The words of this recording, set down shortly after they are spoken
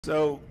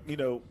So,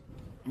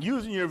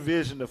 using your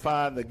vision to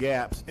find the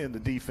gaps in the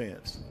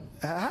defense,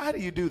 how do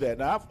you do that?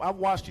 Now, I've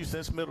watched you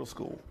since middle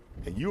school,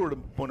 and you were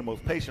one of the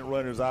most patient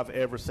runners I've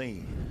ever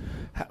seen.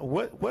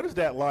 What is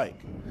that like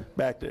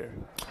back there?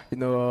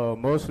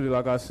 Mostly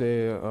like I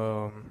said,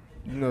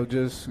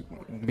 just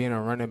being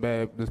a running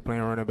back, just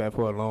playing running back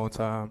for a long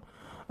time.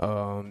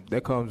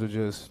 That comes with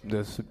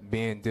just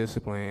being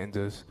disciplined and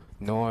just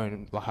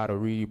knowing how to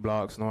read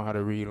blocks, knowing how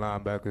to read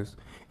linebackers,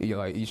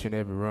 like each and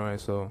every run.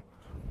 So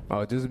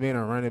just being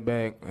a running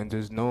back and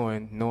just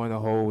knowing the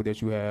hole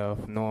that you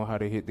have, knowing how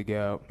to hit the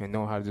gap, and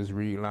knowing how to just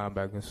read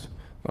linebackers.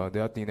 I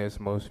think that's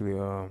mostly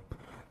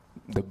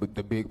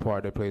the big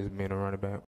part that plays being a running back.